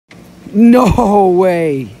No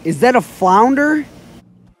way. Is that a flounder?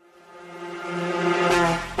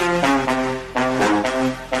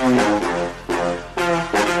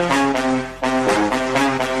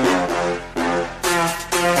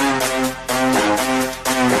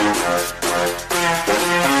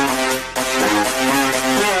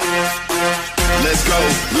 Let's go,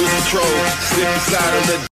 lose control, slip inside of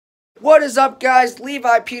the... What is up, guys?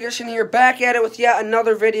 Levi Peterson here, back at it with yet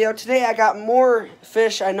another video. Today I got more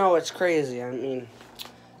fish. I know, it's crazy. I mean,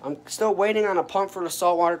 I'm still waiting on a pump for the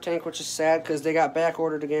saltwater tank, which is sad because they got back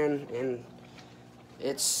ordered again, and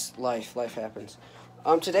it's life. Life happens.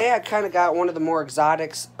 Today I kind of got one of the more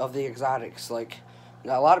exotics of the exotics. Like,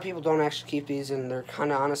 now, a lot of people don't actually keep these, and they're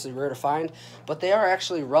kind of honestly rare to find, but they are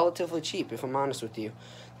actually relatively cheap, if I'm honest with you.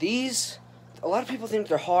 These, a lot of people think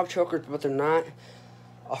they're hog chokers, but they're not.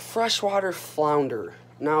 A freshwater flounder.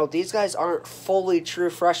 Now, these guys aren't fully true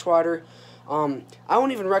freshwater. I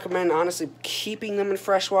won't even recommend, honestly, keeping them in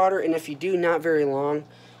freshwater, and if you do, not very long.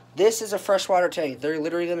 This is a freshwater tank. They're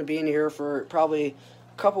literally going to be in here for probably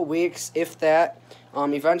a couple weeks, if that.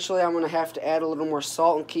 Eventually, I'm going to have to add a little more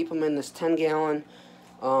salt and keep them in this 10-gallon.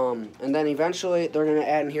 And then eventually, they're going to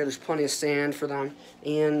add in here. There's plenty of sand for them,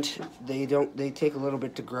 and they take a little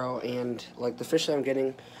bit to grow. And like the fish that I'm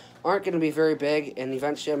getting aren't going to be very big, and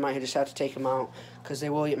eventually I might just have to take them out because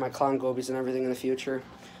they will eat my clown gobies and everything in the future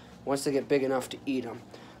once they get big enough to eat them.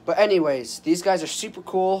 But anyways, these guys are super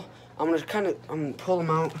cool. I'm gonna pull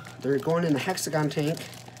them out. They're going in the hexagon tank.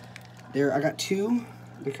 I got two.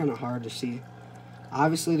 They're kind of hard to see.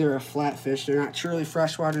 Obviously, they're a flatfish. They're not truly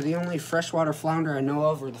freshwater. The only freshwater flounder I know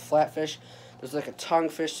of are the flatfish. There's like a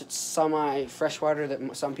tonguefish that's semi-freshwater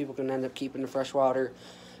that some people can end up keeping in freshwater.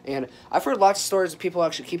 And I've heard lots of stories of people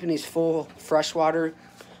actually keeping these full freshwater,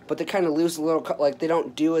 but they kind of lose a little, like they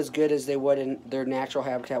don't do as good as they would in their natural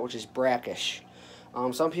habitat, which is brackish.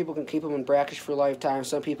 Some people can keep them in brackish for a lifetime.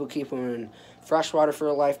 Some people keep them in freshwater for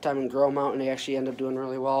a lifetime and grow them out, and they actually end up doing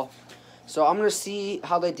really well. So I'm going to see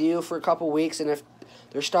how they do for a couple weeks, and if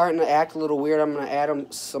they're starting to act a little weird, I'm going to add them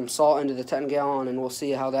some salt into the 10-gallon, and we'll see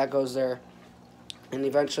how that goes there. And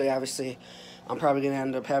eventually, obviously, I'm probably going to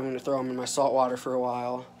end up having to throw them in my salt water for a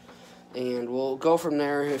while. And we'll go from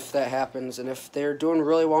there if that happens. And if they're doing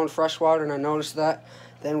really well in freshwater, and I notice that,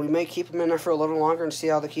 then we may keep them in there for a little longer and see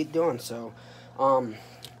how they keep doing. So, I'm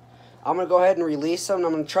going to go ahead and release them.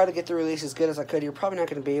 I'm going to try to get the release as good as I could. You're probably not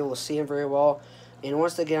going to be able to see them very well. And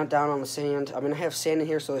once they get down on the sand, I'm going to have sand in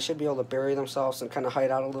here so they should be able to bury themselves and kind of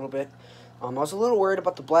hide out a little bit. I was a little worried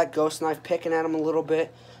about the black ghost knife picking at them a little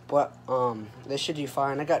bit, but they should do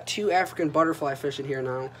fine. I got two African butterfly fish in here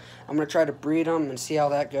now. I'm going to try to breed them and see how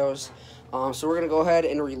that goes. So we're going to go ahead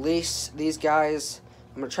and release these guys.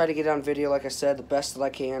 I'm going to try to get it on video, like I said, the best that I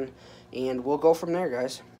can, and we'll go from there,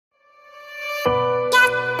 guys.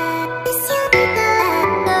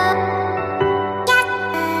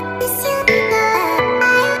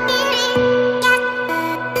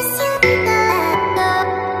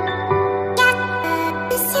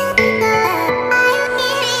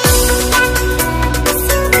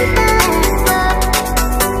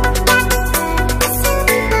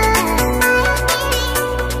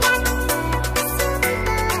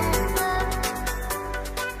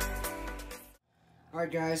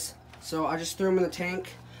 Alright guys, so I just threw them in the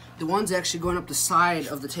tank. The one's actually going up the side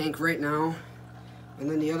of the tank right now, and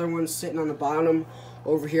then the other one's sitting on the bottom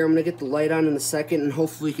over here. I'm going to get the light on in a second, and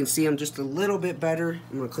hopefully you can see them just a little bit better.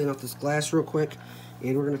 I'm going to clean off this glass real quick,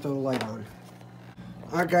 and we're going to throw the light on.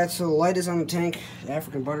 Alright guys, so the light is on the tank. The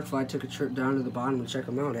African butterfly took a trip down to the bottom to check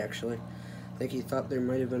them out, actually. I think he thought there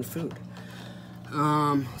might have been food.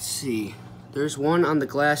 Let's see. There's one on the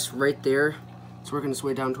glass right there. It's working its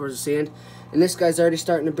way down towards the sand. And this guy's already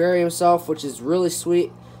starting to bury himself, which is really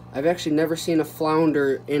sweet. I've actually never seen a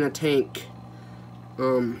flounder in a tank.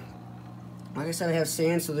 Like I said, I have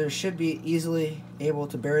sand, so they should be easily able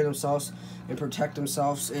to bury themselves and protect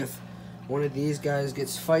themselves if one of these guys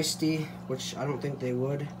gets feisty, which I don't think they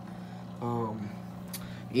would. And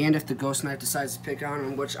if the ghost knife decides to pick on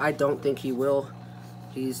him, which I don't think he will.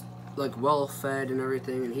 He's like well fed and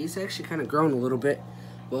everything, and he's actually kind of grown a little bit.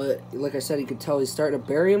 But like I said, you could tell he's starting to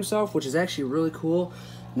bury himself, which is actually really cool.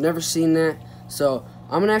 Never seen that. So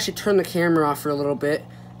I'm going to actually turn the camera off for a little bit.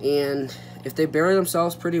 And if they bury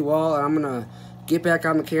themselves pretty well, I'm going to get back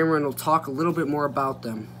on the camera and we'll talk a little bit more about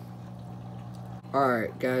them.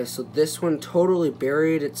 Alright guys, so this one totally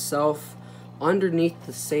buried itself underneath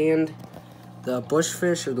the sand. The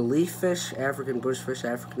bushfish or the leaf fish, African bushfish,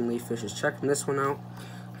 African leaf fish, is checking this one out.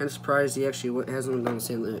 Kind of surprised he actually hasn't done the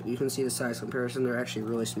same. You can see the size comparison. They're actually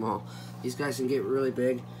really small. These guys can get really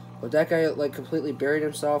big, But that guy like completely buried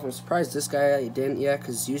himself. I'm surprised this guy didn't yet,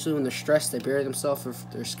 because usually when they're stressed, they bury themselves.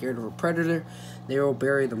 If they're scared of a predator, they will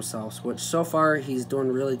bury themselves. Which so far he's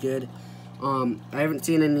doing really good. I haven't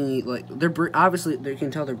seen any like obviously you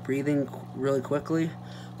can tell they're breathing really quickly,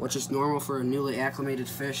 which is normal for a newly acclimated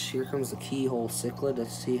fish. Here comes the keyhole cichlid.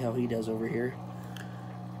 Let's see how he does over here.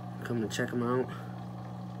 Come to check him out.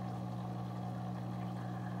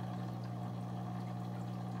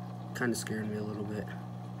 Kind of scared me a little bit.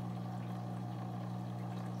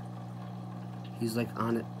 He's like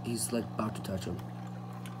on it. He's like about to touch him.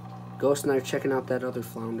 Ghost and I are checking out that other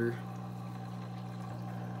flounder.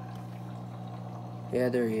 Yeah,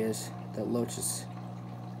 there he is. That loach is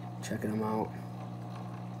checking him out.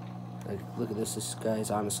 Like, look at this. This guy is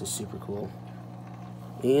honestly super cool.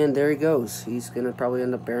 And there he goes. He's gonna probably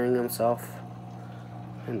end up burying himself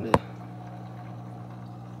and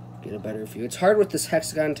get a better view. It's hard with this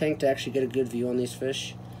hexagon tank to actually get a good view on these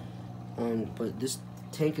fish. But this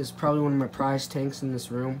tank is probably one of my prized tanks in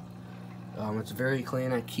this room. It's very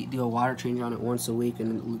clean. I do a water change on it once a week,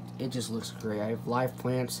 and it just looks great. I have live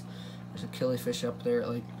plants. There's a killifish up there.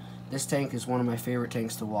 Like, this tank is one of my favorite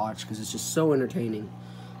tanks to watch because it's just so entertaining.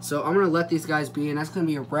 So I'm going to let these guys be, and that's going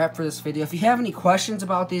to be a wrap for this video. If you have any questions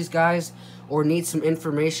about these guys or need some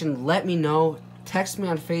information, let me know. Text me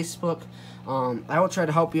on Facebook. I will try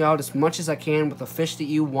to help you out as much as I can with the fish that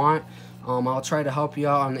you want. I'll try to help you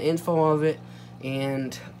out on the info of it,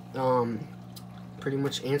 and pretty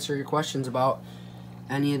much answer your questions about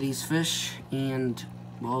any of these fish and,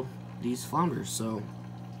 well, these flounders. So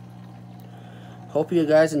hope you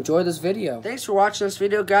guys enjoy this video. Thanks for watching this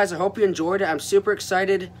video, guys. I hope you enjoyed it. I'm super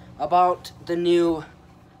excited about the new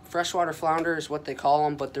freshwater flounder is what they call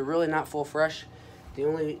them, but they're really not full fresh. The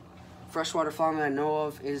only freshwater flounder I know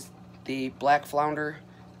of is the black flounder,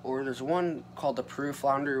 or there's one called the Peru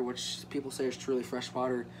flounder, which people say is truly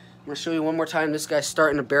freshwater. I'm going to show you one more time. This guy's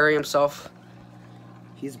starting to bury himself.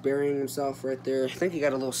 He's burying himself right there. I think he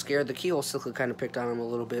got a little scared. The keyhole cichlid kind of picked on him a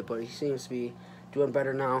little bit, but he seems to be doing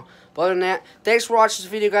better now. But other than that, thanks for watching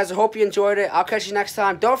this video, guys. I hope you enjoyed it. I'll catch you next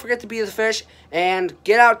time. Don't forget to be the fish and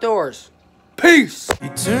get outdoors. Peace! You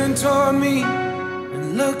turn toward me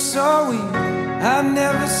and look so weak. I've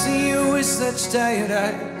never seen you with such tired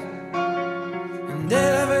eyes. And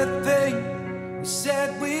everything we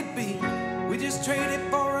said we'd be, we just traded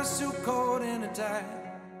for a suit coat and a tie.